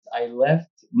I left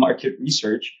market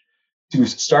research to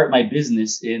start my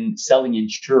business in selling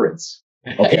insurance.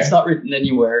 Okay. It's not written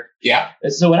anywhere. Yeah.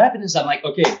 So what happened is I'm like,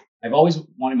 okay, I've always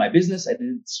wanted my business. I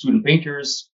did student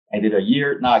painters. I did a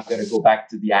year. Now I've got to go back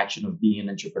to the action of being an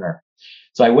entrepreneur.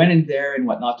 So I went in there and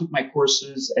whatnot, took my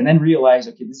courses, and then realized,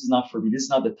 okay, this is not for me. This is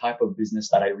not the type of business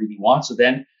that I really want. So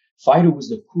then Fido was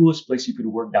the coolest place you could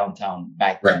work downtown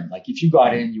back then. Like if you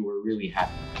got in, you were really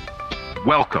happy.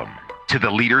 Welcome to the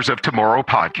Leaders of Tomorrow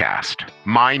podcast.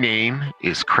 My name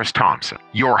is Chris Thompson,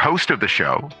 your host of the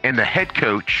show and the head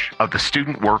coach of the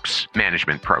Student Works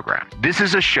Management Program. This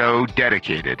is a show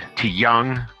dedicated to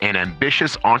young and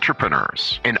ambitious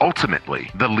entrepreneurs and ultimately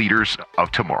the leaders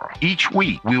of tomorrow. Each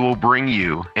week, we will bring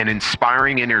you an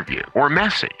inspiring interview or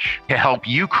message to help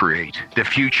you create the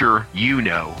future you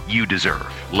know you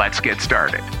deserve. Let's get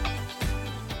started.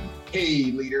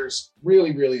 Hey, leaders,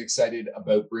 really excited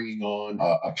about bringing on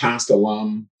a past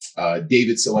alum.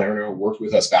 David Salerno worked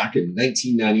with us back in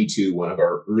 1992, one of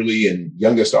our early and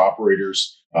youngest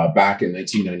operators back in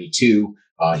 1992.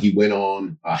 He went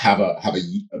on have a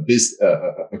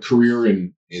career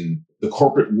in the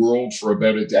corporate world for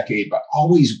about a decade, but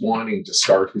always wanting to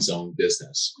start his own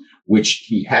business, which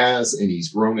he has, and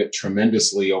he's grown it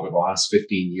tremendously over the last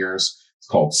 15 years. It's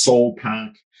called Soul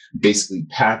Pack, basically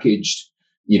packaged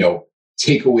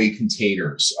takeaway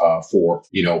containers for,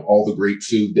 all the great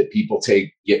food that people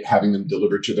take, having them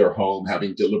delivered to their home,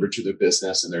 having delivered to their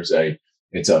business. And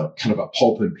it's a kind of a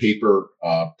pulp and paper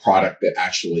product that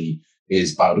actually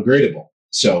is biodegradable.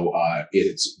 So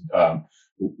it's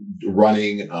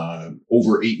running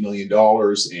over $8 million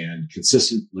and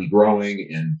consistently growing.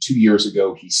 And 2 years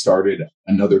ago, he started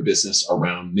another business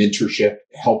around mentorship,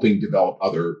 helping develop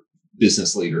other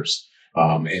business leaders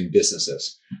and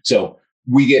businesses. So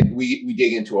we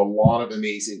dig into a lot of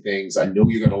amazing things. I know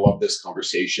you're going to love this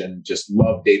conversation. Just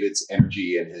love David's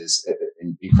energy and his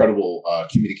incredible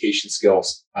communication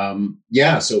skills.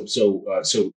 So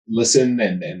listen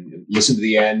and listen to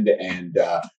the end. And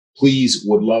please,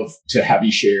 would love to have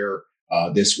you share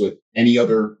this with any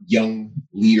other young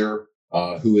leader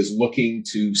who is looking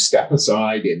to step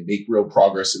aside and make real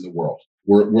progress in the world.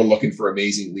 We're looking for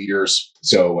amazing leaders.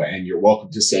 And you're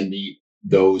welcome to send me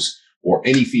those or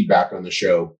any feedback on the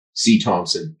show,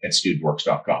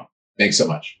 cthompson@studentworks.com. Thanks so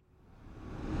much.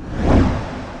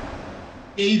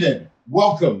 David,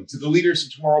 welcome to the Leaders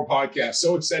of Tomorrow podcast.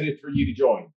 So excited for you to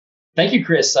join. Thank you,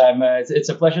 Chris. It's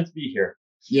a pleasure to be here.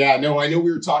 Yeah, no, I know we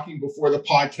were talking before the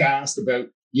podcast about,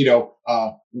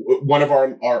 one of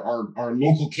our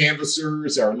local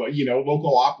canvassers, our,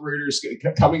 local operators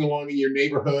coming along in your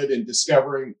neighborhood and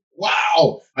discovering,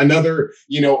 wow, another,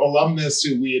 alumnus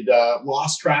who we had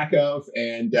lost track of,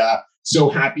 and so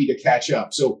happy to catch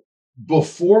up. So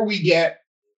before we get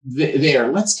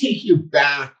there, let's take you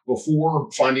back before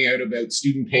finding out about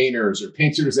student painters or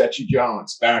painters at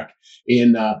John's back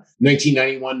in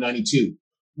 1991, 92.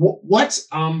 Who was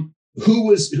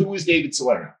David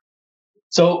Salerno?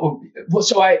 So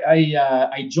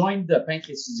I joined the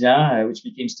Peintres Étudiants, which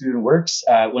became Student Works,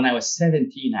 when I was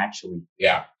 17, actually.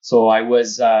 Yeah. So I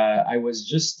was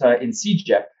just in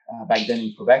CEGEP back then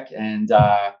in Quebec, and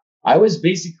I was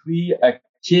basically a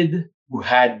kid who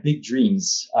had big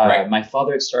dreams. Right. My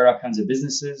father had started all kinds of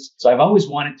businesses, so I've always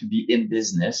wanted to be in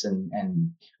business, and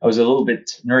I was a little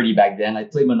bit nerdy back then. I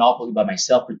played Monopoly by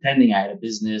myself, pretending I had a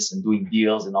business and doing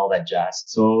deals and all that jazz.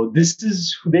 So this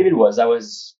is who David was. I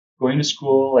was going to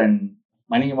school and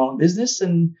minding my own business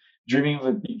and dreaming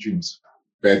of big dreams.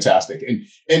 Fantastic.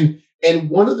 And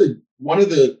one of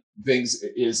the things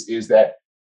is that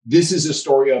this is a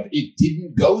story of it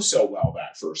didn't go so well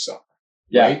that first summer.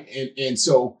 Yeah. Right. And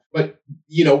so, but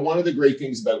one of the great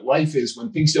things about life is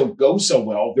when things don't go so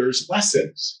well, there's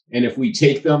lessons. And if we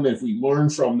take them, if we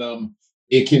learn from them,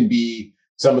 it can be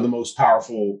some of the most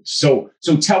powerful. So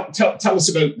tell us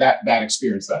about that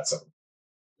experience that summer.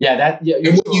 Yeah,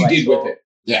 and what you did with it.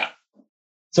 Yeah.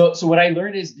 So what I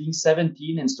learned is being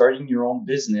 17 and starting your own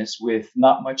business with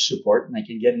not much support, and I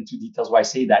can get into details why I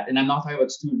say that. And I'm not talking about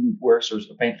Student Works or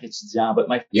Peintres Étudiants, but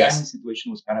my family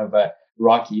situation was kind of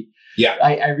rocky. Yeah.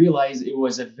 I realized it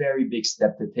was a very big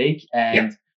step to take,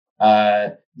 and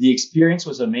the experience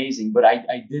was amazing. But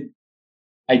I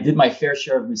did my fair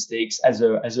share of mistakes as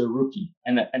a rookie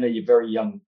and a very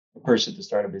young person to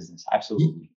start a business.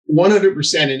 Absolutely.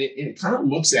 100%. And it kind of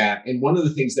looks at, and one of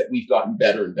the things that we've gotten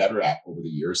better and better at over the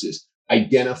years is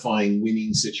identifying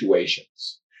winning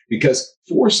situations. Because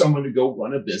for someone to go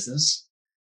run a business,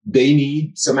 they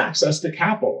need some access to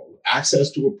capital,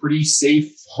 access to a pretty safe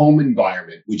home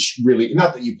environment, which really,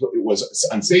 not that it was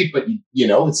unsafe, but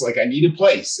it's like, I need a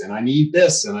place and I need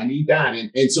this and I need that.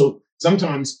 And so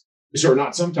sometimes sorry,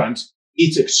 not sometimes,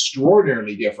 it's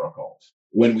extraordinarily difficult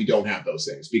when we don't have those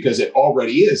things, because it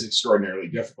already is extraordinarily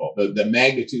difficult. The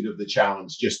magnitude of the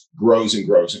challenge just grows and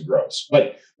grows and grows.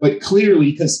 But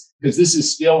clearly, because this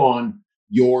is still on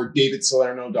your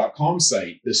davidsalerno.com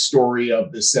site, the story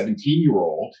of the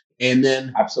 17-year-old, and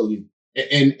then Absolutely.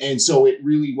 and so it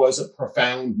really was a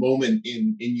profound moment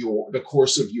in the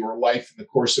course of your life, the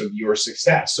course of your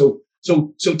success. So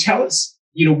tell us,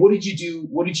 what did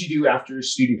you do after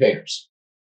Student Painters?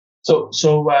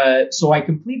 So I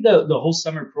completed the whole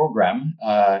summer program,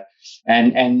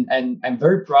 and I'm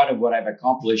very proud of what I've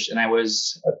accomplished. And I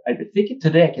think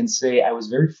today I can say I was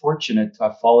very fortunate to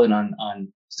have fallen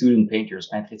on Student Painters,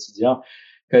 Peintre Étudiant,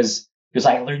 because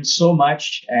I learned so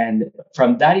much. And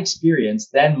from that experience,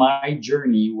 then my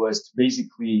journey was to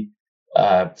basically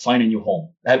find a new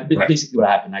home. That's basically what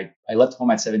happened. I left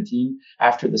home at 17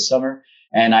 after the summer,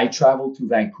 and I traveled to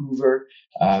Vancouver.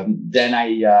 Then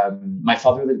my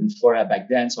father lived in Florida back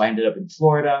then, so I ended up in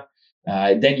Florida.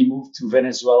 Then he moved to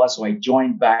Venezuela, so I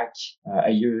joined back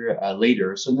a year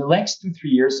later. So in the next 2-3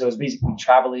 years, I was basically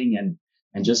traveling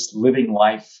and just living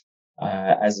life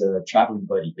as a traveling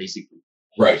buddy, basically.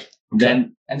 Right. Okay.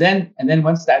 And then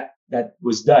once that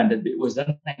was done,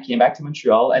 I came back to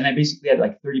Montreal, and I basically had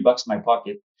like $30 in my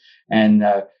pocket, and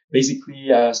basically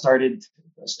started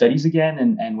studies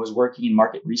again and was working in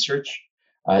market research.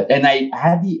 And I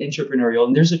had the entrepreneurial,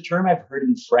 and there's a term I've heard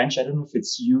in French. I don't know if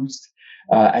it's used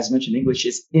as much in English.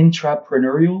 It's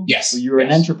intrapreneurial. Yes. So you're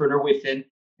an entrepreneur within.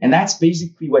 And that's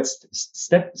basically what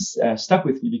stuck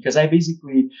with me, because I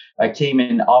basically came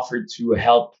and offered to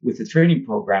help with the training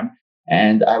program.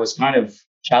 And I was kind of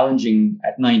challenging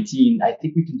at 19. I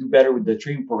think we can do better with the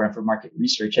training program for market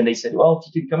research. And they said, well,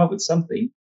 if you can come up with something.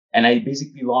 And I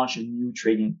basically launched a new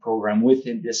training program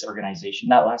within this organization.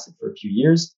 That lasted for a few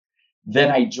years.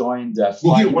 Then I joined.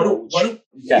 Why don't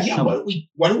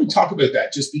we talk about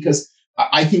that? Just because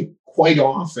I think quite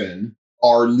often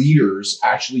our leaders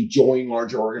actually join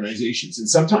larger organizations, and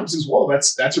sometimes as well,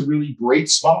 that's a really great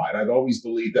spot. I've always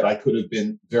believed that I could have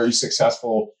been very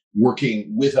successful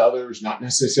working with others, not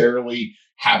necessarily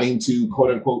having to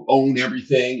quote unquote own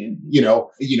everything.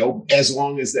 And as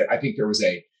long as I think there was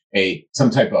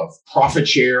some type of profit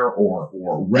share or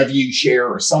revenue share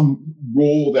or some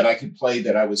role that I could play,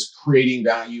 that I was creating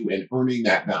value and earning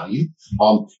that value.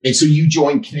 And so you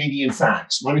joined Canadian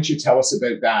Facts. Why don't you tell us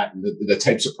about that and the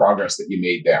types of progress that you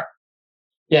made there?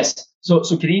 Yes. So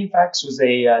Canadian Facts was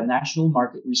a national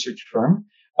market research firm.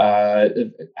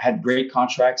 It had great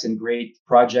contracts and great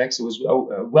projects. It was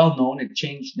well known. It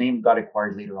changed name, got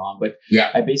acquired later on. But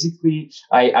yeah, I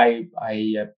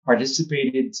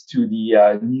participated to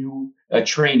the new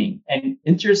training. And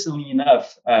interestingly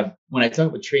enough, when I talk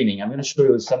about training, I'm going to show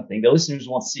you something. The listeners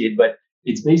won't see it, but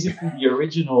it's basically the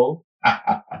original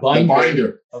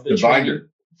binder of the training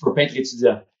for Peintre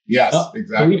Étudiant. Yes,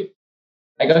 exactly.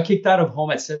 I got kicked out of home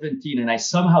at 17, and I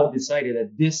somehow decided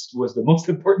that this was the most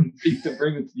important thing to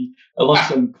bring with me, along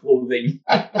some clothing.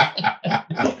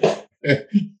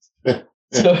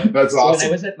 So that's awesome.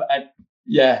 When I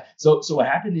was So what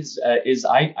happened is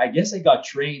I guess I got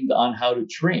trained on how to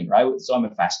train, right? So I'm a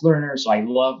fast learner, so I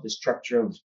love the structure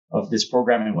of this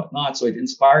program and whatnot. So it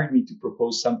inspired me to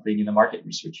propose something in the market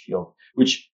research field,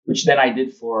 which then I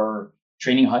did for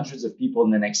training hundreds of people in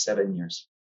the next 7 years.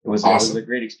 It was awesome. It was a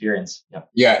great experience. Yeah.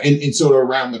 Yeah. And so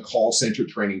around the call center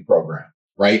training program,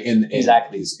 right? And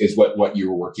exactly is what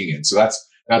you were working in. So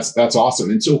that's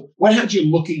awesome. And so what had you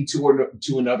looking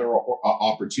to another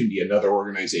opportunity, another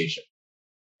organization?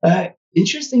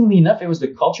 Interestingly enough, it was the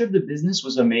culture of the business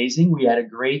was amazing. We had a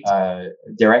great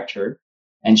director,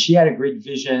 and she had a great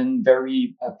vision,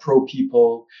 very pro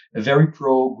people, very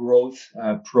pro growth,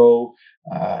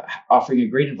 offering a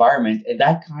great environment. And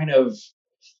that kind of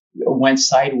went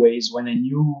sideways when a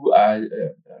new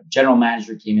general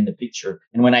manager came in the picture.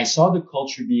 And when I saw the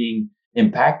culture being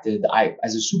impacted,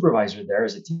 as a supervisor there,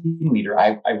 as a team leader,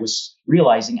 I was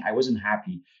realizing I wasn't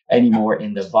happy anymore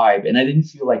in the vibe, and I didn't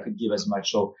feel I could give as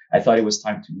much. So I thought it was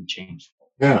time to change.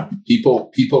 Yeah,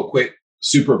 people quit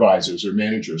supervisors or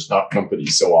managers, not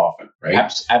companies, so often, right?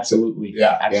 Absolutely.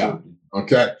 Yeah, absolutely. Yeah.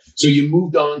 Okay, so you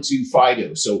moved on to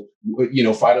Fido. So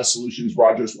Fido Solutions,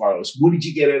 Rogers Wireless. What did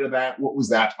you get out of that? What was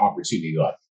that opportunity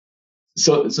like?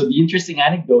 So the interesting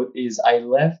anecdote is I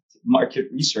left market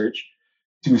research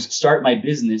to start my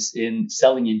business in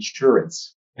selling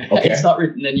insurance. Okay. It's not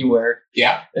written anywhere.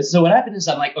 Yeah. So what happened is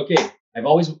I'm like, okay, I've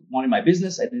always wanted my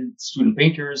business. I did Student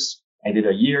Painters. I did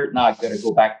a year. Now I've got to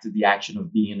go back to the action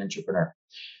of being an entrepreneur.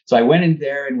 So I went in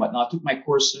there and whatnot, took my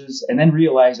courses, and then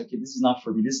realized, okay, this is not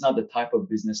for me. This is not the type of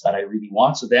business that I really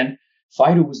want. So then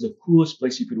Fido was the coolest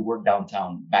place you could work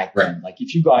downtown back then. Right. Like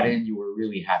if you got in, you were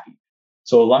really happy.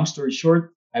 So long story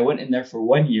short, I went in there for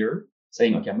 1 year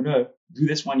saying, okay, I'm going to do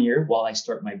this 1 year while I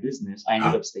start my business. I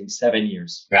ended up staying 7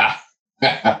 years. Yeah.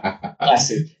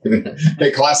 Classic.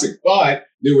 The classic, but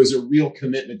there was a real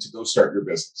commitment to go start your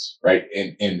business, right?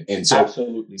 And so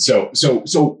Absolutely. So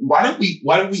why don't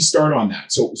we start on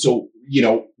that? So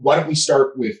why don't we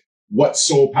start with what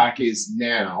SoulPak is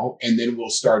now, and then we'll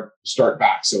start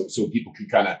back so people can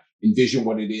kind of envision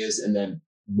what it is and then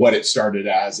what it started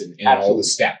as and all the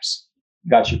steps.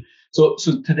 Got you. So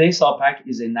today SoulPak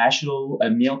is a national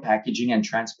meal packaging and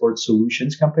transport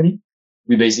solutions company.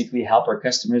 We basically help our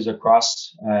customers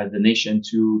across the nation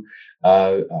to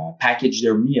package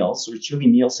their meals. So it's really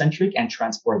meal centric and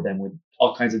transport them with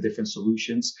all kinds of different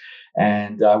solutions.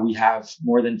 And we have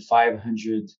more than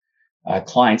 500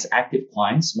 clients, active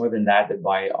clients, more than that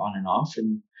buy on and off.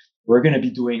 And we're going to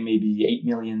be doing maybe 8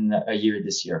 million a year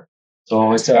this year.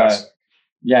 So it's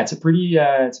a pretty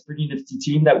nifty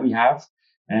team that we have,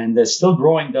 and they're still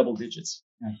growing double digits.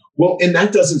 Yeah. Well, and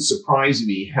that doesn't surprise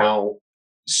me how,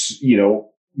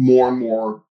 more and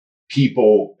more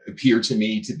people appear to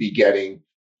me to be getting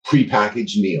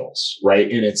prepackaged meals, right?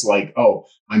 And it's like, oh,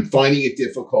 I'm finding it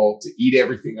difficult to eat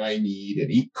everything I need and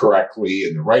eat correctly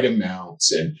and the right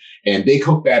amounts, and they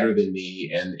cook better than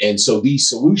me. And so these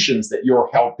solutions that you're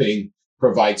helping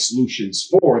provide solutions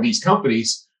for, these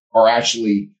companies are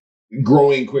actually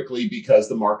growing quickly because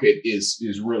the market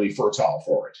is really fertile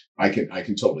for it. I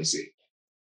can totally see.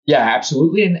 Yeah,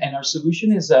 absolutely. And our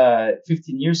solution is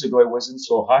 15 years ago, it wasn't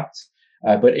so hot,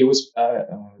 but it was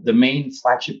the main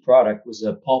flagship product was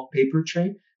a pulp paper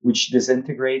tray, which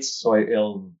disintegrates, so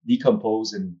it'll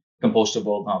decompose and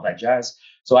compostable and all that jazz.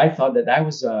 So I thought that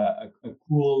was a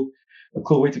cool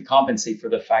way to compensate for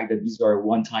the fact that these are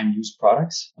one-time use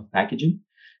products of packaging.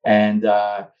 And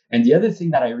the other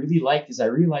thing that I really liked is I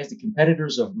realized the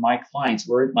competitors of my clients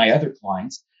were my other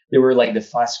clients. They were like the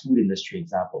fast food industry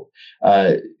example.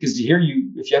 Because here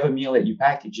if you have a meal that you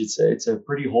package, it's a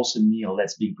pretty wholesome meal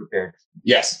that's being prepared.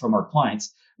 Yes. From our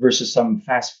clients versus some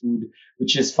fast food,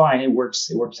 which is fine. It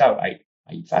works out. I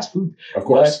eat fast food. Of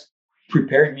course. But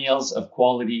prepared meals of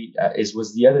quality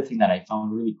was the other thing that I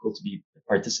found really cool to be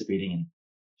participating in.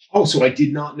 Oh, so I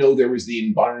did not know there was the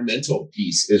environmental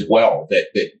piece as well.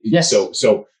 Yes.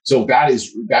 So that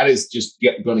is just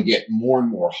going to get more and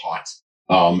more hot.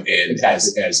 And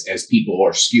exactly. as people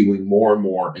are skewing more and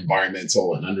more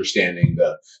environmental and understanding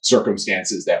the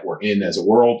circumstances that we're in as a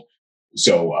world,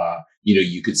 so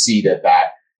you could see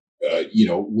that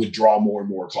would draw more and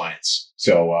more clients.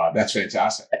 So that's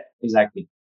fantastic. Exactly.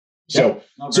 So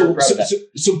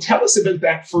so tell us about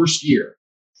that first year.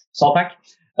 SoulPak.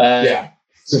 Yeah.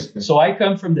 So I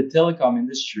come from the telecom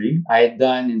industry. I had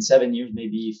done in 7 years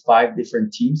maybe 5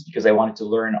 different teams because I wanted to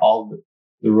learn all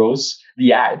the rows,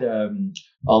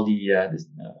 all the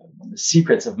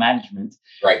secrets of management.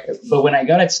 Right. But when I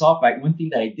got at SoulPak, one thing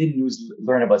that I didn't do was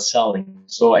learn about selling.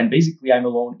 So, and basically I'm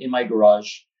alone in my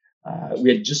garage. We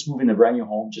had just moved in a brand new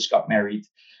home, just got married.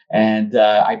 And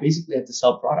I basically had to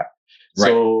sell product. Right.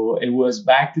 So it was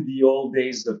back to the old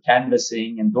days of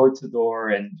canvassing and door to door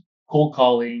and cold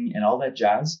calling and all that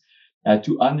jazz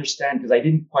to understand, because I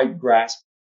didn't quite grasp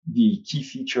the key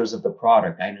features of the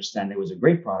product. I understand it was a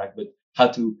great product, but how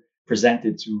to present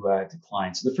it to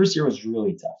clients. So the first year was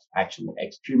really tough, actually,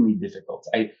 extremely difficult.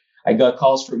 I got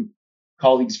calls from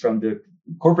colleagues from the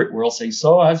corporate world saying,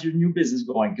 so how's your new business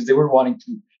going? Because they were wanting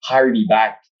to hire me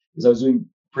back because I was doing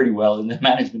pretty well in the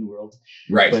management world.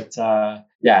 Right. But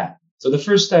so the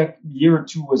first year or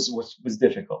two was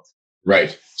difficult.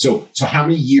 Right. So how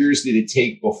many years did it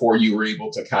take before you were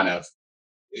able to kind of,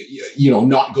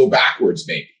 not go backwards,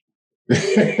 maybe?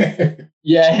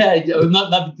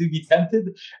 Not to be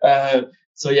tempted.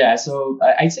 So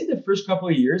I'd say the first couple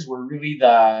of years were really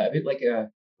a bit like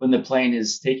when the plane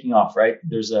is taking off, right?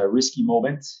 There's a risky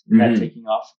moment in that taking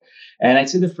off. And I'd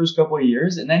say the first couple of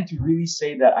years, and then to really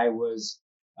say that I was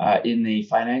in a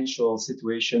financial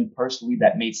situation personally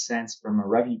that made sense from a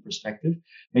revenue perspective,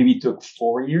 maybe it took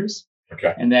 4 years.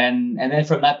 Okay. And then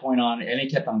from that point on, and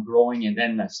it kept on growing, and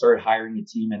then I started hiring a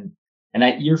team. And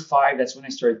at year 5, that's when I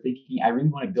started thinking, I really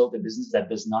want to build a business that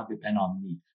does not depend on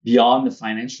me. Beyond the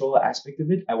financial aspect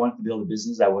of it, I wanted to build a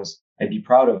business that I'd be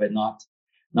proud of and not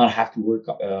have to work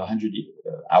 100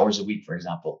 hours a week, for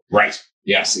example. Right.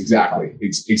 Yes, exactly.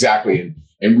 Exactly.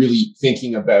 And really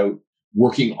thinking about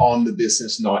working on the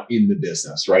business, not in the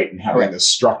business, right? And having the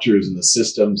structures and the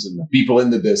systems and the people in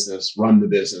the business run the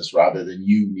business rather than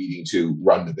you needing to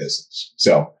run the business.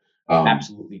 So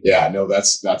absolutely. Yeah, no,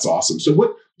 that's awesome. So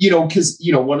what, because,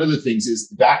 one of the things is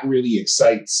that really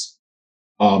excites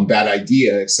That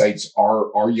idea excites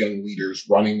our young leaders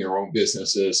running their own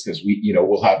businesses because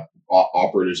we'll have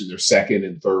operators in their second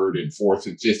and third and fourth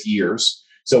and fifth years.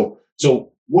 So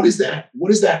what is that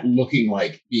looking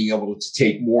like, being able to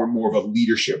take more and more of a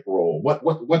leadership role?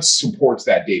 What supports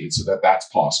that, David, so that that's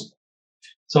possible?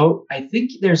 So I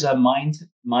think there's a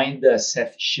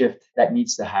mindset shift that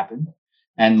needs to happen.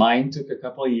 And mine took a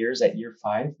couple of years at year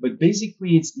 5. But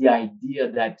basically, it's the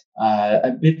idea that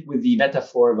a bit with the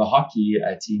metaphor of a hockey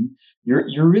team,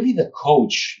 you're really the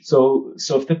coach. So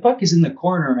if the puck is in the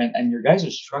corner and your guys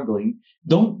are struggling,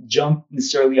 don't jump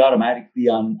necessarily automatically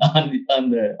on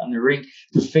the rink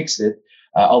to fix it.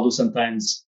 Although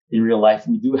sometimes in real life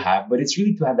we do have, but it's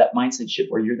really to have that mindset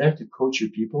shift where you're there to coach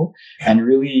your people and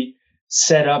really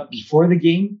set up before the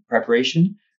game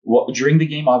preparation, during the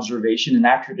game observation, and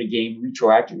after the game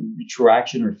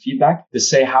retroaction or feedback to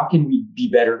say how can we be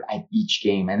better at each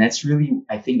game. And that's really,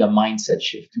 I think, a mindset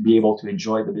shift to be able to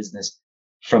enjoy the business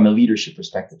from a leadership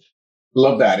perspective.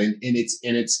 Love that. And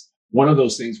it's one of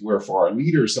those things where for our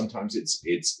leaders, sometimes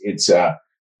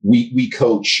we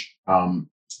coach,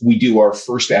 we do our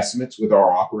first estimates with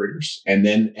our operators, and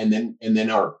then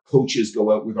our coaches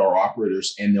go out with our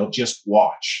operators and they'll just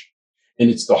watch. And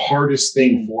it's the hardest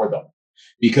thing for them,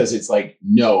 because it's like,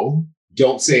 no,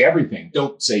 don't say everything.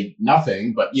 Don't say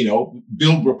nothing, but,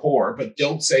 build rapport, but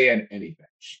don't say anything.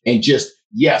 And just,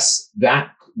 yes,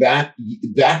 that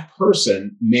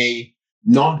person may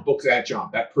not book that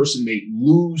job. That person may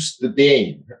lose the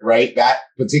game, right? That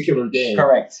particular game.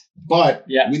 Correct. But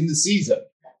win the season,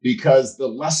 because the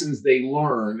lessons they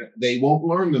learn, they won't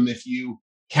learn them if you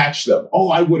catch them. Oh,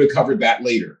 I would have covered that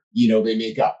later. They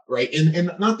make up, right?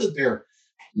 And not that they're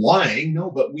lying,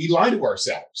 no, but we lie to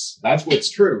ourselves. That's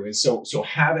what's true. And so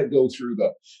have it go through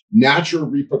the natural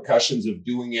repercussions of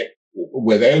doing it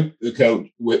without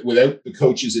the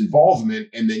coach's involvement,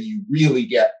 and then you really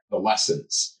get the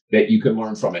lessons that you can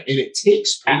learn from it. And it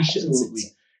takes patience.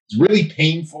 It's really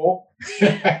painful,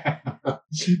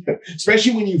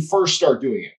 especially when you first start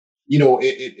doing it.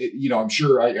 I'm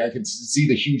sure I can see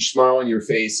the huge smile on your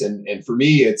face. And for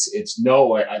me, it's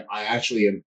no, I actually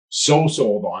am so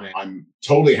sold on it. I'm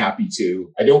totally happy to.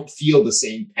 I don't feel the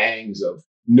same pangs of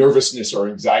nervousness or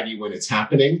anxiety when it's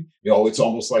happening. It's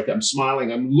almost like I'm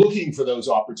smiling. I'm looking for those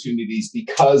opportunities,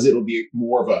 because it'll be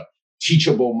more of a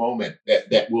teachable moment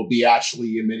that will be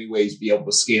actually in many ways be able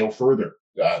to scale further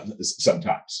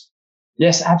sometimes.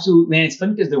 Yes, absolutely. And it's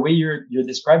funny because the way you're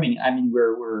describing, I mean,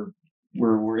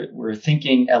 we're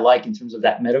thinking alike in terms of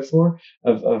that metaphor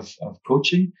of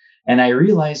coaching. And I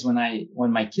realized when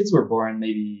my kids were born,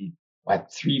 maybe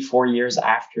like 3-4 years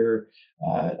after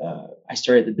I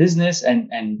started the business,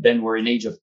 and then we're in age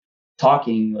of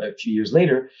talking a few years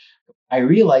later, I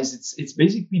realized it's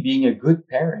basically being a good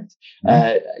parent.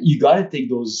 You got to take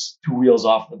those 2 wheels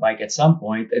off the bike at some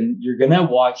point, and you're gonna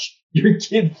watch your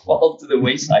kid fall to the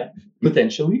wayside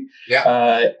potentially.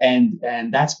 And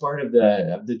that's part of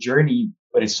the journey,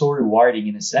 but it's so rewarding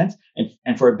in a sense.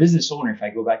 And for a business owner, if I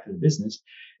go back to the business,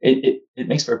 it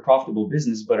makes for a profitable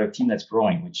business, but a team that's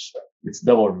growing, which it's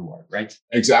double reward, right?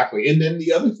 Exactly. And then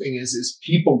the other thing is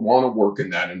people want to work in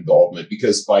that involvement,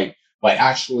 because by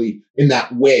actually in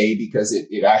that way, because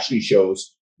it actually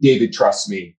shows David trusts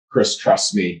me, Chris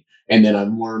trusts me, and then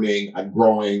I'm learning, I'm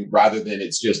growing, rather than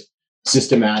it's just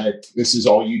systematic. This is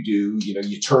all you do.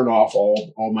 You turn off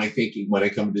all my thinking when I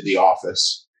come to the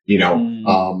office.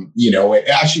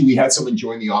 Actually, we had someone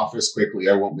join the office quickly.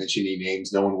 I won't mention any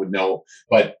names. No one would know.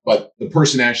 But the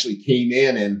person actually came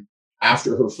in, and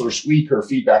after her first week, her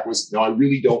feedback was, no, I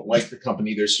really don't like the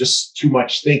company. There's just too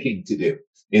much thinking to do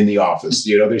in the office.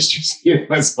 There's just,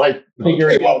 it's like,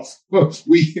 okay, well,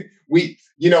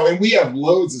 and we have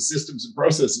loads of systems and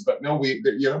processes, but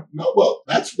well,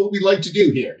 that's what we like to do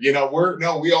here. We all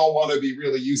want to be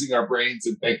really using our brains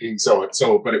and thinking.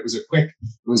 But it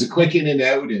was a quick in and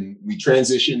out, and we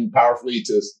transitioned powerfully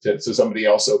to somebody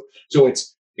else. So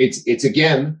it's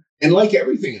again, and like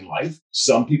everything in life,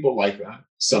 some people like that,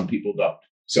 some people don't.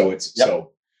 So it's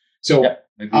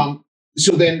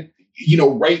so then,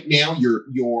 right now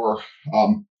you're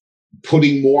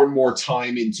putting more and more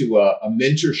time into a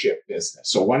mentorship business.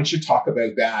 So why don't you talk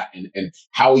about that and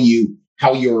how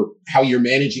you're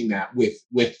managing that with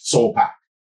SoulPack?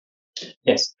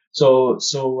 Yes. So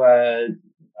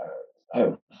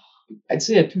I'd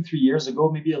say 2-3 years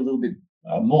ago, maybe a little bit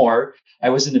more, I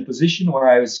was in a position where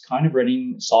I was kind of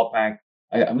running SoulPack.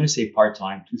 I'm going to say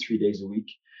part-time, 2-3 days a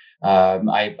week.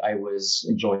 I was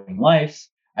enjoying life.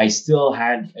 I still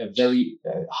had a very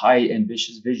high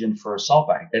ambitious vision for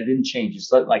SoulPack. That didn't change.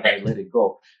 It's not like I let it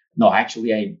go. No,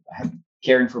 actually, I had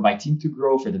caring for my team to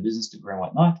grow, for the business to grow and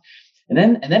whatnot.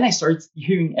 And then I started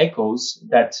hearing echoes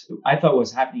that I thought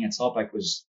was happening at Salpak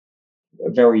was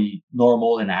very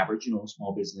normal and average,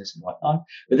 small business and whatnot.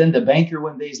 But then the banker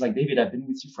one day is like, David, I've been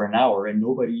with you for an hour and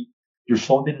your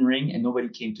phone didn't ring and nobody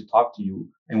came to talk to you.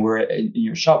 And we're in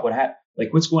your shop. What happened?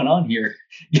 Like, what's going on here?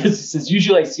 Because he says,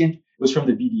 usually I see it was from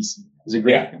the BDC. It was a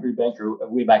great banker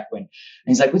way back when. And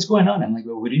he's like, what's going on? I'm like,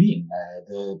 well, what do you mean?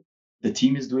 The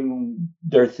team is doing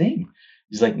their thing.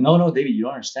 He's like, no, David, you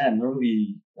don't understand.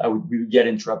 Normally we would get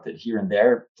interrupted here and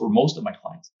there for most of my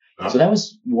clients. Uh-huh. So that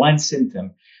was one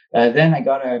symptom. Then I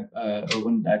got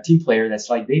a team player that's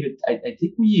like, David, I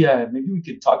think maybe we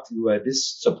could talk to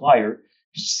this supplier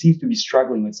who seems to be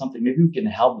struggling with something. Maybe we can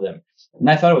help them. And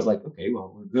I thought it was like, okay,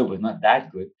 well, we're good, but not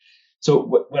that good. So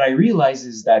what I realized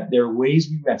is that there are ways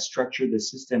we had structured the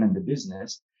system and the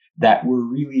business that were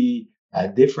really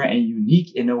different and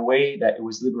unique in a way that it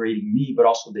was liberating me, but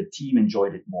also the team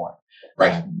enjoyed it more.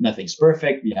 Right. Nothing's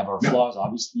perfect. We have our flaws,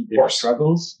 obviously, there are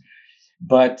struggles.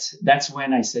 But that's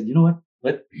when I said, you know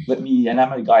what? Let me, and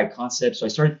I'm a guy at concept. So I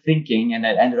started thinking and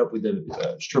I ended up with the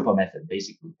Sherpa method,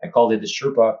 basically. I called it the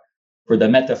Sherpa for the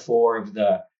metaphor of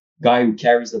the guy who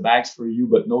carries the bags for you,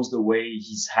 but knows the way.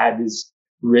 He's had his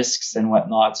risks and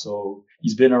whatnot. So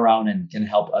he's been around and can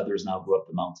help others now go up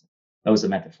the mountain. That was the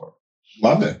metaphor.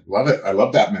 Love it. I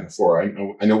love that metaphor.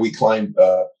 I know we climbed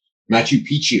Machu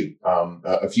Picchu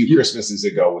a few Christmases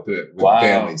ago with the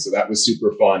family. So that was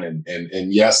super fun.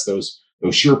 And yes, those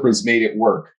Sherpas made it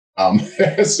work. So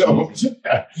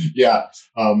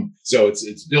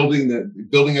it's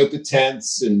building out the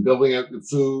tents and building out the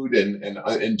food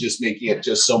and just making it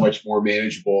just so much more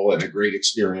manageable and a great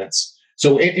experience.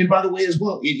 So, and by the way, as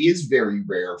well, it is very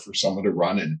rare for someone to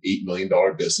run an $8 million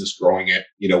business growing it,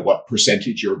 what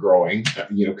percentage you're growing,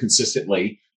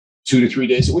 consistently 2 to 3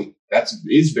 days a week. That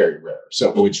is very rare.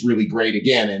 So it's really great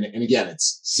again. And again,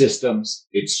 it's systems,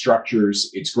 it's structures,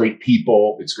 it's great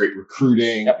people, it's great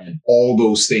recruiting, and all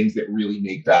those things that really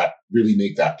make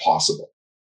that possible.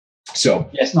 So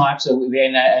yes, no, absolutely.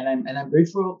 And I'm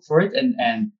grateful for it.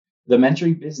 And the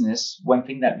mentoring business, one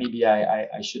thing that maybe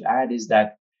I should add is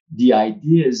that the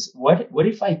idea is what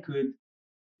if I could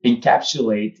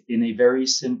encapsulate in a very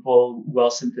simple,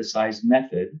 well-synthesized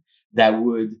method that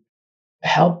would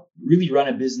help really run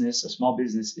a small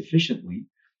business efficiently,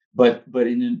 but with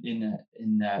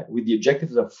the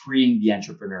objectives of freeing the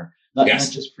entrepreneur, not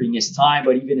just freeing his time,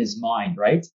 but even his mind,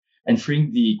 right? And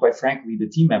freeing quite frankly, the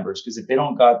team members, because if they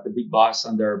don't got the big boss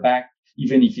on their back,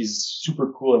 even if he's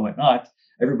super cool and whatnot,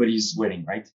 everybody's winning,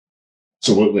 right?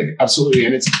 Absolutely.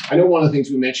 And I know one of the things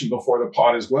we mentioned before the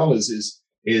pod as well is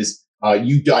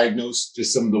you diagnosed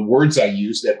just some of the words I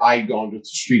use that I'd gone to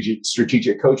the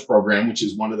strategic coach program, which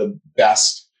is one of the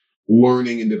best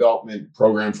learning and development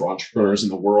program for entrepreneurs in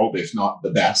the world, if not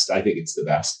the best. I think it's the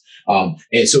best.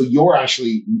 And so you're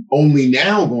actually only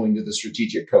now going to the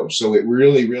strategic coach. So it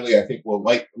really, really, I think will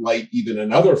light even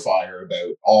another fire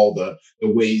about all the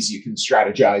ways you can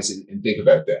strategize and think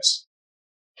about this.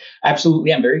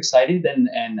 Absolutely. I'm very excited. And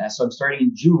so I'm starting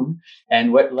in June.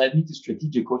 And what led me to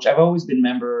Strategic Coach, I've always been a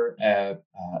member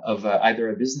of either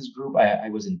a business group. I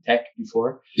was in tech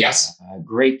before. Yes.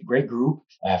 Great group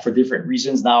for different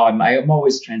reasons. Now I'm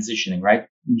always transitioning, right?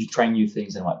 Trying new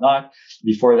things and whatnot.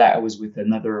 Before that, I was with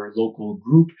another local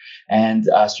group, and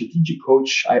Strategic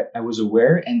Coach, I was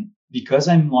aware. And because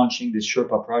I'm launching this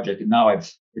Sherpa project, and now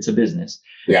it's a business.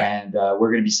 Yeah. And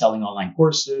we're going to be selling online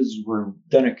courses. We've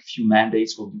done a few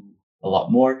mandates. We'll do a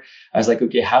lot more. I was like,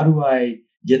 okay, how do I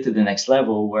get to the next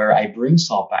level where I bring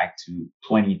Salpak to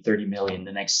 20, 30 million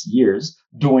the next years,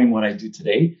 doing what I do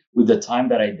today with the time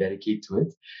that I dedicate to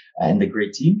it and the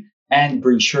great team, and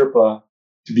bring Sherpa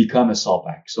to become a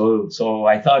Salpak. So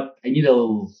I thought I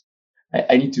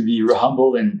need to be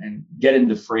humble and get in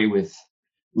the fray with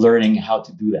learning how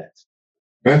to do that.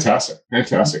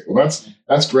 Fantastic. Well,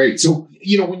 that's great. So,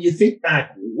 when you think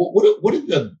back, what are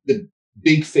the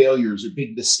big failures or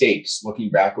big mistakes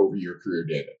looking back over your career,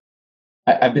 David?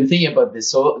 I've been thinking about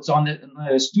this. So it's on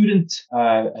the student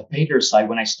painter side.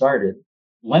 When I started,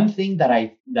 one thing that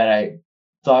I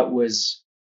thought was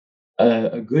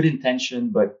a good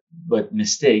intention, but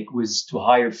mistake, was to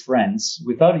hire friends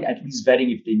without at least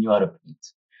vetting if they knew how to paint.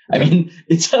 I mean,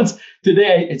 it sounds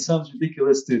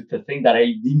ridiculous to think that I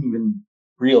didn't even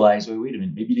realize, wait a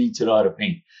minute, maybe they need to know how to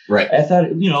paint. Right. I thought,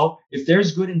 if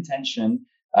there's good intention,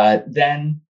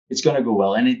 then it's going to go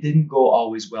well. And it didn't go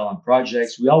always well on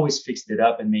projects. We always fixed it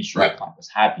up and made sure the client was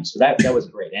happy. So that was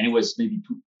great. And it was maybe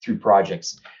 2-3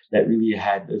 projects that really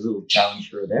had a little challenge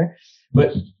here or there.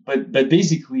 But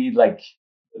basically, like,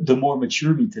 the more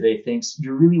mature me today thinks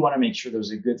you really want to make sure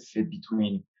there's a good fit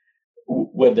between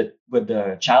what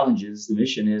the challenge is, the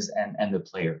mission is, and the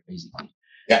player basically.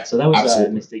 Yeah. So that was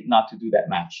absolutely. a mistake not to do that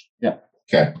match. Yeah.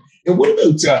 Okay. And what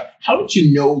about how did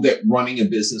you know that running a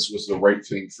business was the right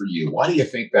thing for you? Why do you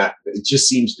think that it just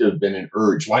seems to have been an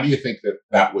urge? Why do you think that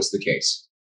that was the case?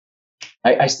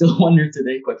 I still wonder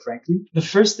today, quite frankly. The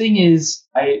first thing is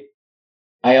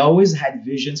I always had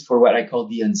visions for what I call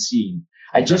the unseen.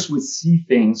 I just would see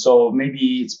things. So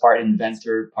maybe it's part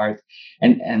inventor, part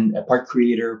and a part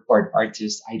creator, part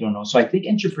artist. I don't know. So I think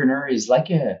entrepreneur is like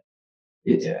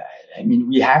I mean,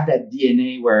 we have that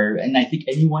DNA where, and I think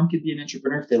anyone could be an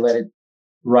entrepreneur if they let it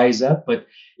rise up, but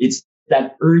it's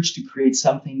that urge to create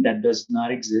something that does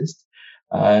not exist,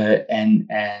 and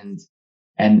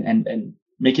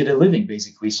make it a living,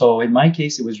 basically. So in my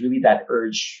case, it was really that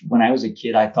urge. When I was a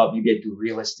kid, I thought maybe I'd do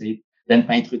real estate. Then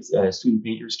student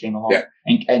painters came along, Yeah.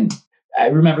 and I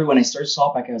remember when I started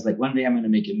Saltpack, I was like, one day I'm going to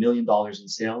make $1 million in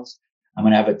sales. I'm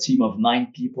going to have a team of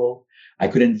 9 people. I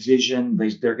could envision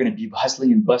they're going to be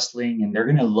hustling and bustling, and they're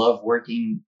going to love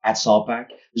working at Saltpack.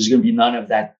 There's going to be none of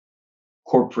that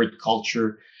corporate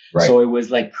culture. Right. So it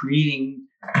was like creating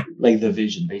like the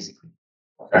vision, basically.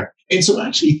 Okay. And so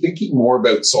actually thinking more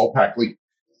about Saltpack, like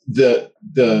the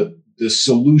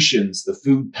solutions, the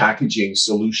food packaging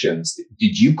solutions,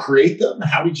 did you create them?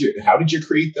 How did you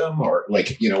create them? Or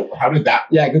like, how did that work?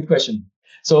 Yeah, good question.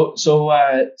 So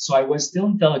I was still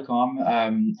in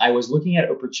telecom. I was looking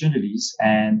at opportunities,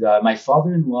 and my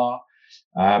father-in-law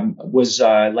was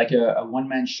like a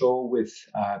one-man show with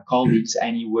colleagues,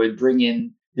 and he would bring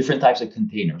in different types of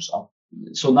containers.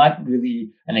 So not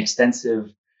really an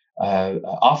extensive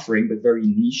offering, but very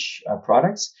niche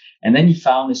products. And then he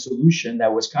found a solution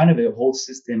that was kind of a whole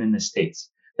system in the States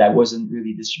that wasn't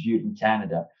really distributed in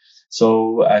Canada.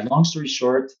 So long story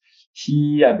short,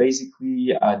 he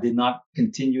basically did not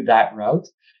continue that route,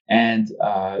 and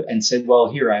said, well,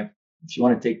 here, if you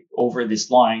want to take over this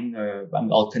line,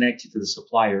 I'll connect you to the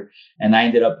supplier. And I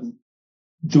ended up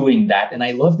doing that. And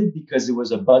I loved it because it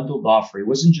was a bundled offer. It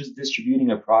wasn't just distributing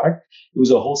a product. It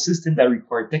was a whole system that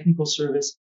required technical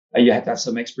service. You had to have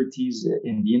some expertise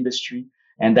in the industry.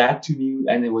 And that to me,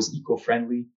 and it was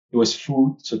eco-friendly. It was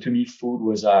food. So to me, food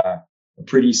was a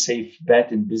pretty safe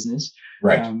bet in business.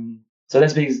 Right. So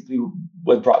that's basically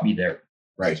what brought me there.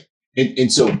 Right.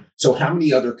 And so how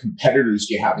many other competitors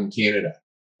do you have in Canada,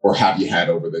 or have you had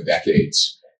over the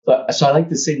decades? So I like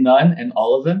to say none and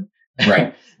all of them.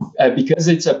 Right. Because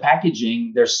it's a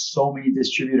packaging, there's so many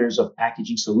distributors of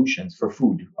packaging solutions for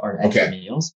food and for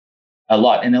meals. A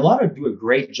lot. And a lot do a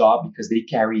great job because they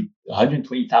carry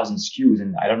 120,000 SKUs,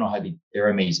 and I don't know how they're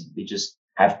amazing. They just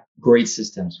have great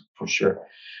systems for sure.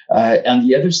 On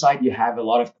the other side, you have a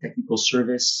lot of technical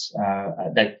service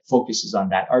that focuses on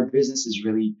that. Our business is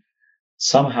really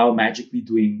somehow magically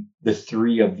doing the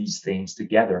 3 of these things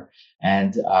together.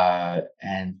 And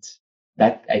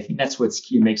that, I think that's what's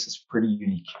key and makes us pretty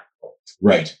unique.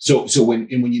 Right. So when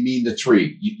you mean the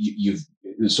 3,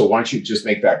 so why don't you just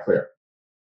make that clear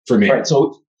for me? Right.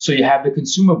 So you have the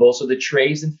consumable, so the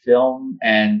trays and film,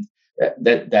 and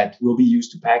that will be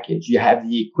used to package. You have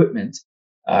the equipment,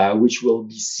 which will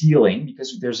be sealing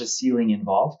because there's a sealing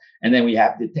involved. And then we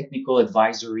have the technical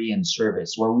advisory and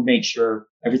service where we make sure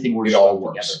everything works. It all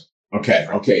works. Together. Okay.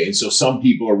 Right. Okay. And so some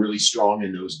people are really strong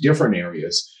in those different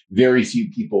areas. Very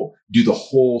few people do the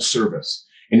whole service.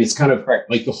 And it's kind of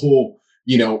like the whole,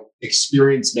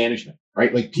 experience management,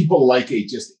 right? Like people like a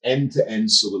just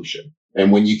end-to-end solution.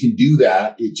 And when you can do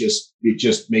that, it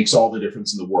just makes all the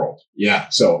difference in the world. Yeah.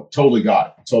 So totally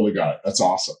got it. That's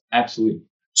awesome. Absolutely.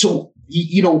 So,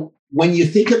 when you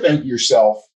think about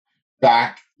yourself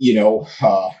back, in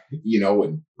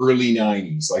early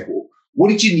 90s, like what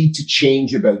did you need to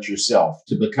change about yourself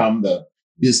to become the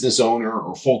business owner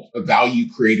or a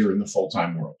value creator in the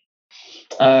full-time world?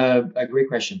 A great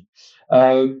question.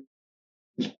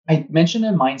 I mentioned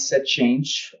a mindset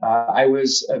change. I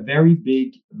was a very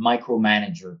big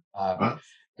micromanager.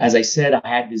 As I said, I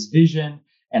had this vision,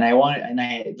 and I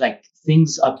like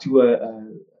things up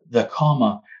to the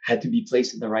comma had to be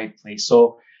placed in the right place.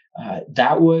 So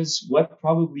that was what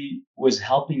probably was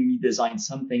helping me design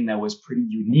something that was pretty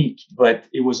unique, but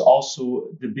it was also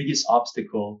the biggest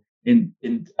obstacle in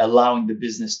allowing the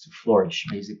business to flourish,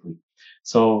 basically.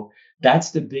 So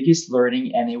that's the biggest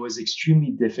learning, and it was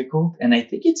extremely difficult. And I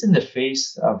think it's in the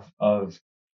face of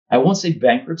I won't say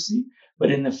bankruptcy, but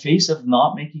in the face of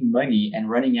not making money and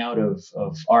running out of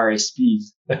RSPs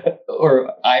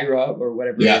or IRA or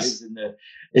whatever it is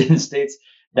in the States,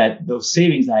 that those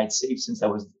savings I had saved since I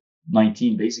was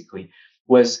 19, basically,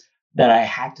 was that I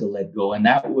had to let go. And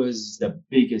that was the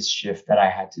biggest shift that I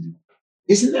had to do.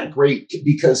 Isn't that great?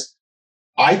 Because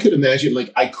I could imagine,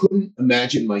 like, I couldn't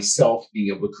imagine myself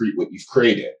being able to create what you've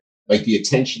created, like the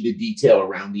attention to detail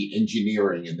around the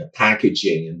engineering and the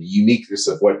packaging and the uniqueness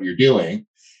of what you're doing.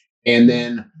 And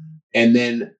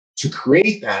then to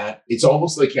create that, it's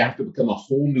almost like you have to become a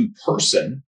whole new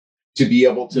person to be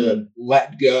able to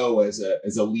let go as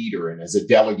a leader and as a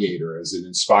delegator, as an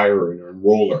inspirer and an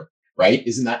enroller, right?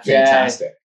 Isn't that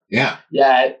fantastic? Yeah.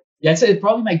 Yeah. It's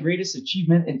probably my greatest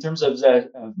achievement in terms of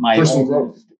my Personal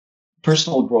growth.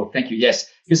 Personal growth. Thank you. Yes,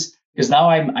 because now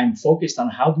I'm focused on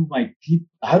how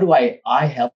do I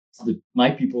help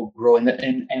my people grow,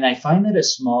 and I find that a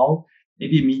small,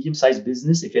 maybe a medium-sized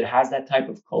business, if it has that type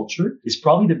of culture, is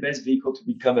probably the best vehicle to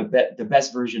become the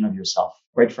best version of yourself,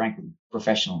 quite frankly,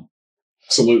 professionally.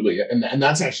 Absolutely. And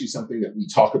that's actually something that we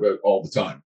talk about all the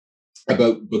time,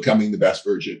 about becoming the best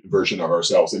version of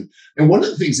ourselves. And one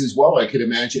of the things as well, I could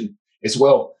imagine as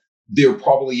well, there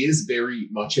probably is very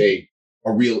much a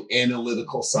real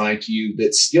analytical side to you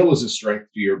that still is a strength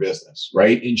to your business,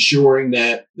 right? Ensuring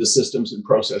that the systems and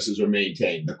processes are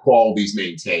maintained, the quality is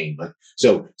maintained. Like,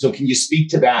 so can you speak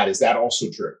to that? Is that also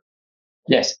true?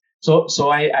 Yes.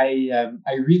 So I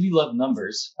really love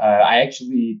numbers. I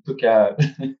actually took a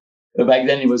back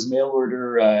then it was mail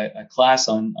order a class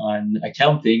on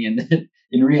accounting and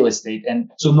in real estate,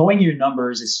 and so knowing your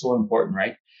numbers is so important,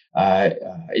 right?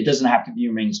 It doesn't have to be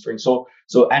your main strength.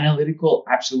 So analytical,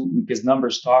 absolutely, because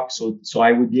numbers talk. So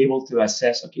I would be able to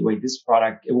assess, okay, wait, this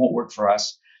product, it won't work for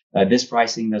us. This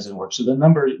pricing doesn't work. So the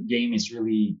number game is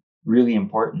really, really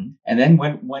important. And then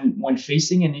when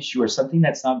facing an issue or something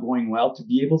that's not going well, to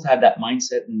be able to have that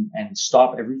mindset and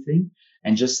stop everything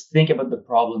and just think about the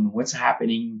problem and what's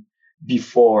happening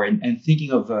before, and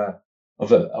thinking of a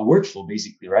workflow,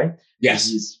 basically, right?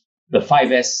 Yes. The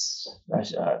 5S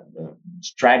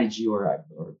strategy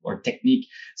or technique.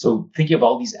 So thinking of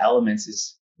all these elements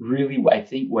is really, I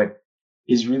think, what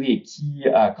is really a key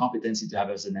competency to have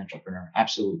as an entrepreneur.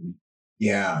 Absolutely.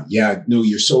 Yeah. No,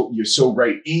 you're so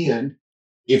right. And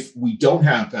if we don't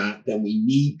have that, then we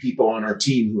need people on our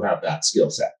team who have that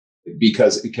skill set.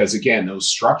 Because again, those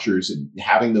structures and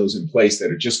having those in place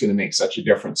that are just going to make such a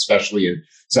difference, especially in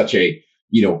such a,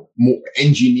 more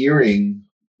engineering,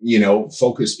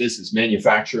 focused business,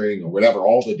 manufacturing, or whatever,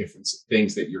 all the different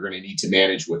things that you're going to need to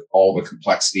manage with all the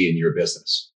complexity in your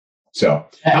business. So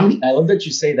I love that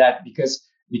you say that,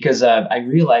 because I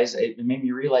realized, it made me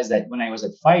realize that when I was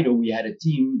at Fido, we had a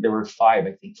team. There were 5,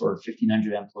 I think, for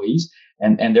 1,500 employees,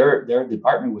 and their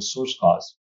department was source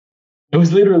cause. It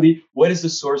was literally, what is the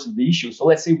source of the issue? So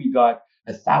let's say we got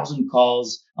 1,000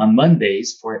 calls on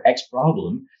Mondays for X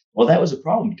problem. Well, that was a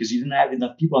problem because you didn't have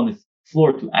enough people on the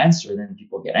floor to answer. Then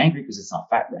people get angry because it's not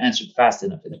answered fast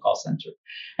enough in the call center.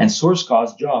 And source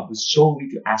cause job was solely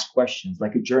to ask questions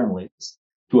like a journalist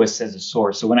to assess the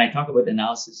source. So when I talk about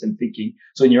analysis and thinking,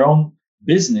 so in your own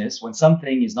business, when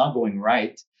something is not going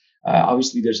right,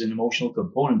 obviously there's an emotional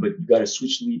component, but you got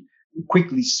to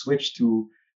quickly switch to,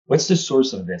 what's the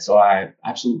source of this? So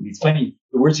absolutely, it's funny.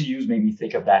 The words you use made me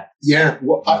think of that. Yeah,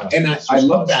 well, I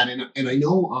love that, and I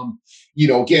know,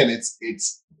 again,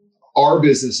 it's our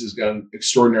business has gone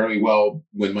extraordinarily well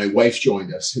when my wife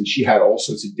joined us, and she had all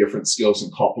sorts of different skills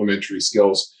and complementary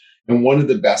skills. And one of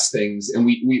the best things, and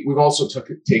we've also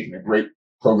taken a great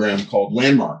program called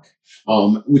Landmark,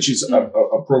 which is a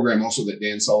program also that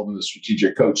Dan Sullivan, the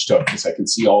strategic coach, took, because I can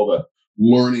see all the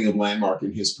learning of Landmark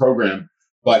in his program,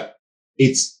 but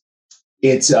it's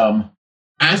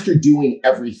after doing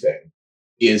everything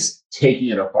is taking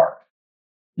it apart.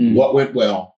 What went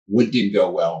well? What didn't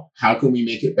go well? How can we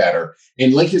make it better?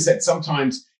 And like you said,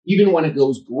 sometimes even when it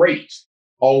goes great,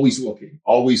 always looking,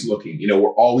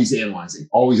 we're always analyzing,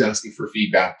 always asking for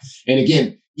feedback. And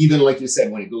again, even like you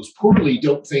said, when it goes poorly,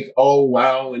 don't think, oh,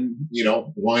 wow, and,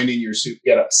 wine in your soup,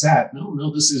 get upset.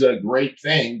 No, this is a great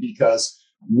thing because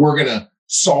we're going to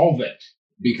solve it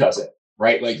because of it.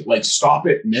 Right? Like stop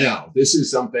it now. This is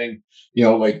something,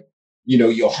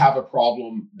 you'll have a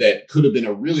problem that could have been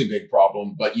a really big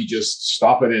problem, but you just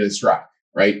stop it in its track,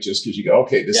 right? Just because you go,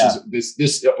 okay,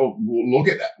 look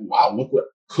at that. Wow, look what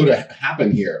could have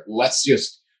happened here. Let's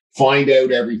just find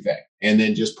out everything and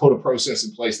then just put a process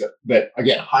in place that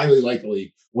again, highly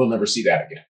likely we'll never see that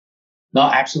again. No,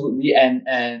 absolutely.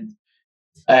 And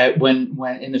when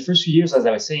in the first few years, as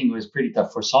I was saying, it was pretty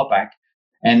tough for Saltpac.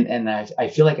 And I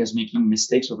feel like I was making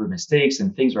mistakes over mistakes,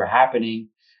 and things were happening.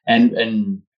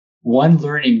 And one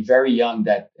learning very young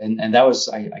that that was,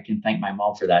 I can thank my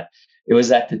mom for that. It was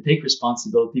that to take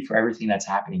responsibility for everything that's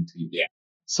happening to you. Yeah.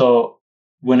 So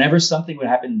whenever something would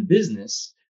happen in the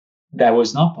business that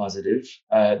was not positive,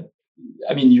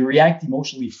 you react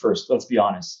emotionally first. Let's be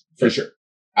honest. For sure.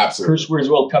 Absolutely. curse words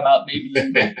will come out, maybe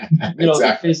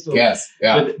the fist will. Yes.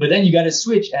 Yeah. But then you got to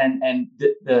switch, and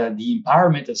the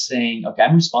empowerment of saying, okay,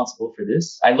 I'm responsible for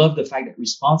this. I love the fact that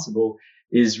responsible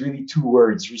is really two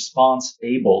words: response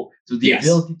able, so the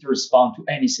ability to respond to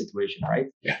any situation, right?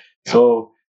 Yeah.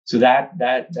 So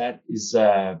that is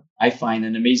I find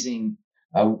an amazing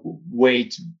way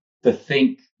to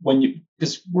think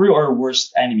because we're our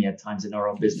worst enemy at times in our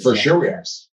own business. For sure we are.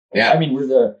 Yeah. I mean,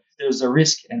 there's a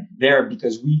risk there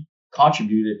because we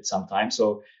contributed sometimes.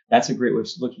 So that's a great way of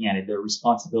looking at it, the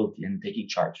responsibility and taking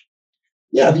charge.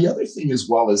 Yeah. The other thing as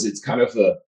well is it's kind of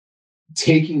the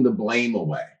taking the blame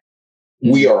away.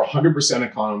 We are 100%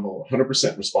 accountable,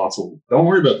 100% responsible. Don't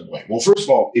worry about the blame. Well, first of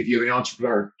all, if you're the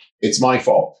entrepreneur, it's my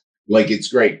fault. Like, it's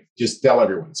great. Just tell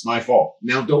everyone it's my fault.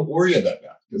 Now, don't worry about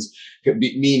that, because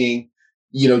meaning,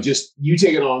 just you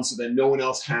take it on so then no one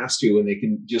else has to, and they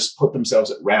can just put themselves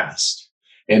at rest.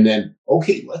 And then,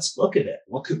 okay, let's look at it.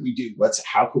 What could we do?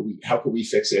 How could we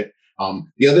fix it?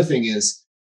 The other thing is,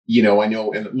 I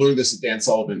know, and learned this at Dan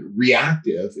Sullivan,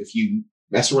 reactive, if you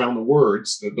mess around the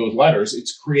words, those letters,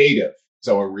 it's creative.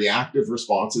 So a reactive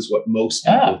response is what most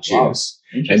people choose.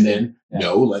 Wow. And then,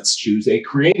 no, let's choose a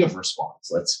creative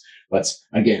response. Let's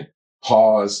again,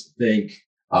 pause, think,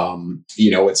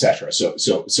 et cetera. So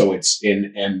it's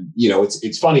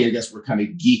it's funny, I guess we're kind of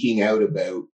geeking out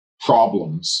about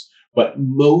problems, but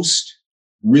most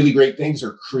really great things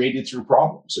are created through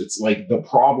problems. It's like the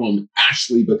problem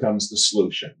actually becomes the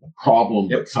solution. The problem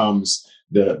becomes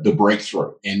the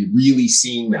breakthrough, and really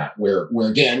seeing that where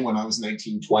again, when I was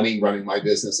 19, 20 running my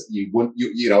business,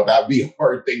 that'd be a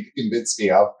hard thing to convince me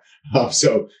of.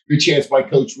 So good chance my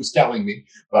coach was telling me,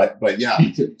 but yeah,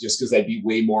 just because I'd be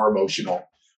way more emotional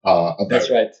about That's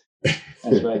right.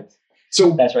 That's right.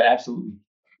 So that's right. Absolutely.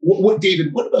 What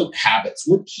David, what about habits?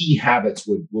 What key habits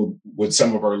would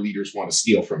some of our leaders want to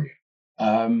steal from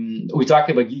you? We talked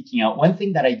about geeking out. One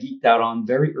thing that I geeked out on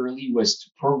very early was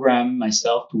to program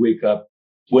myself to wake up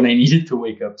when I needed to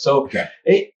wake up. So,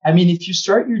 if you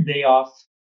start your day off,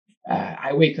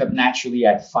 I wake up naturally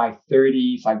at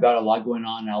 5:30. If I've got a lot going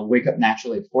on, I'll wake up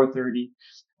naturally at 4:30.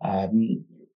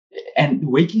 And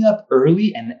waking up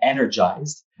early and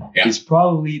energized is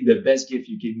probably the best gift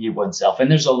you can give oneself.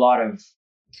 And there's a lot of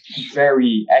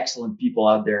very excellent people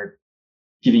out there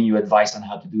giving you advice on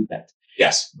how to do that.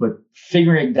 Yes. But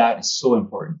figuring that is so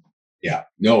important. Yeah,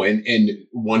 no, and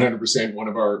 100%. One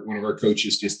of our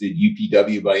coaches just did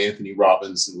UPW by Anthony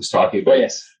Robbins and was talking about a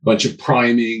bunch of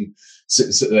priming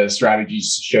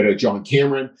strategies. Shout out John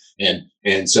Cameron,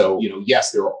 and so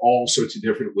yes, there are all sorts of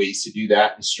different ways to do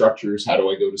that. And structures. How do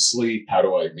I go to sleep? How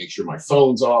do I make sure my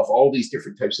phone's off? All these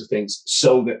different types of things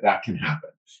so that can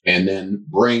happen, and then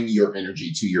bring your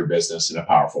energy to your business in a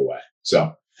powerful way.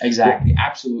 So exactly,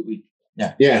 absolutely,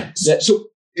 yeah. So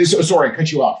sorry, I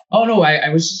cut you off. Oh no, I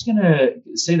was just gonna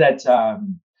say that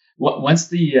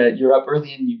once you're up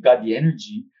early and you've got the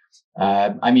energy,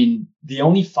 the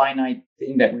only finite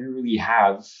thing that we really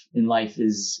have in life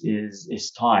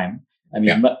is time.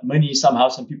 Money somehow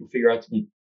some people figure out to make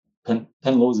ton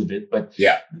loads of it, but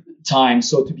time.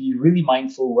 So to be really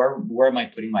mindful, where am I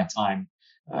putting my time?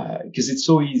 Because it's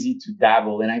so easy to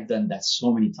dabble, and I've done that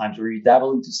so many times where you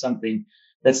dabble into something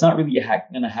that's not really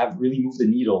going to really move the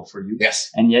needle for you. Yes.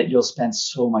 And yet you'll spend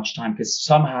so much time because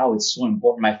somehow it's so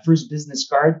important. My first business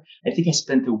card, I think I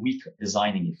spent a week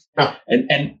designing it. Oh.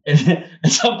 And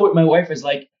at some point, my wife was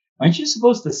like, aren't you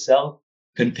supposed to sell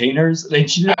containers? Like,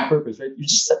 she did it on purpose, right? You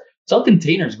just sell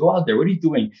containers. Go out there. What are you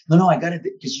doing? No, I got it.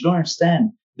 Because you don't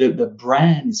understand. The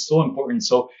brand is so important.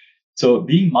 So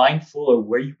being mindful of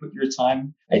where you put your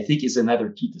time, I think, is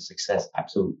another key to success.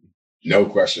 Absolutely. No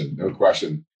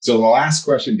question. So the last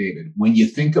question, David, when you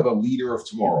think of a leader of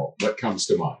tomorrow, what comes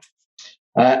to mind?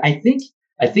 I think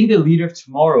the leader of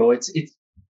tomorrow, it's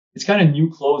kind of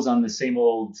new clothes on the same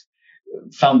old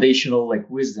foundational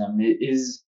wisdom. It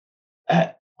is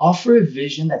offer a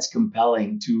vision that's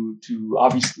compelling to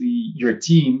obviously your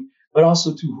team, but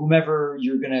also to whomever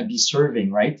you're going to be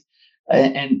serving, right?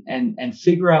 And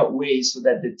figure out ways so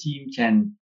that the team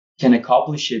can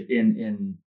accomplish it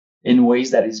in ways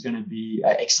that is going to be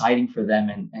exciting for them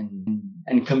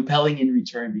and compelling in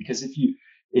return. Because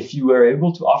if you are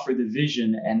able to offer the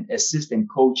vision and assist and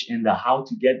coach in the how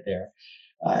to get there,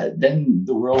 then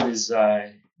the world is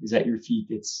at your feet.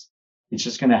 It's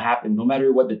just going to happen. No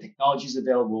matter what the technology is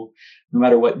available, no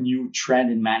matter what new trend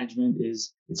in management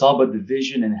is, it's all about the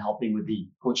vision and helping with the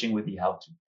coaching with the how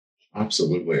to.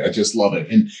 Absolutely, I just love it.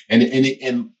 And and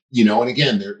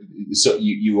again, so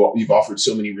you've offered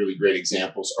so many really great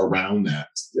examples around that.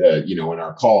 In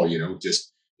our call,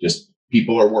 just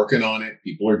People are working on it.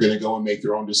 People are going to go and make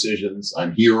their own decisions.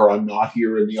 I'm here or I'm not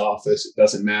here in the office. It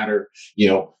doesn't matter.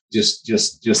 Just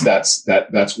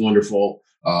that's wonderful.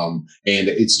 And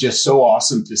it's just so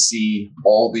awesome to see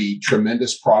all the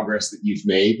tremendous progress that you've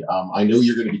made. I know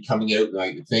you're going to be coming out, and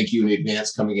I thank you in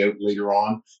advance coming out later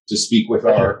on to speak with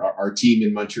our team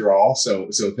in Montreal. So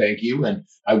thank you. And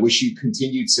I wish you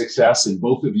continued success in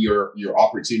both of your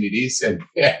opportunities. And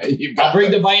I'll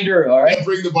bring the binder. All right.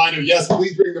 Bring the binder. Yes,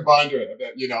 please bring the binder.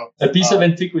 A piece of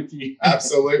antiquity.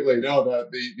 Absolutely. No,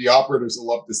 the operators will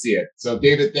love to see it. So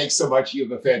David, thanks so much. You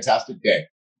have a fantastic day.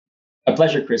 A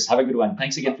pleasure, Chris. Have a good one.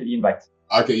 Thanks again for the invite.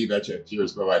 Okay, you betcha.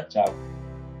 Cheers. Bye-bye. Ciao.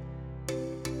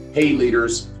 Hey,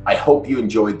 leaders, I hope you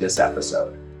enjoyed this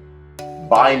episode.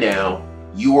 By now,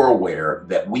 you are aware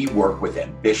that we work with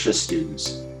ambitious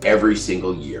students every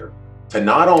single year to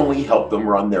not only help them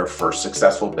run their first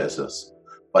successful business,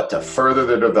 but to further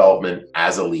their development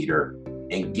as a leader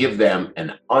and give them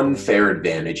an unfair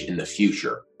advantage in the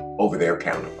future over their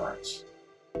counterparts.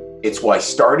 It's why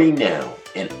starting now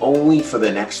and only for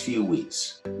the next few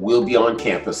weeks, we'll be on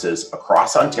campuses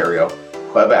across Ontario,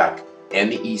 Quebec,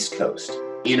 and the East Coast,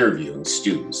 interviewing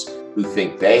students who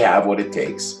think they have what it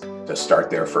takes to start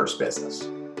their first business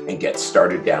and get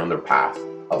started down their path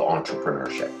of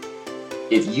entrepreneurship.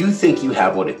 If you think you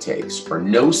have what it takes or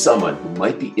know someone who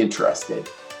might be interested,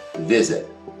 visit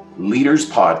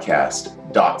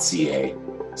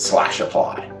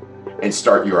leaderspodcast.ca/apply and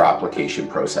start your application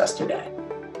process today.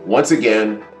 Once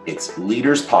again, it's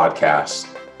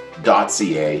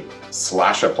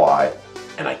leaderspodcast.ca/apply,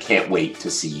 and I can't wait to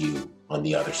see you on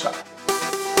the other side.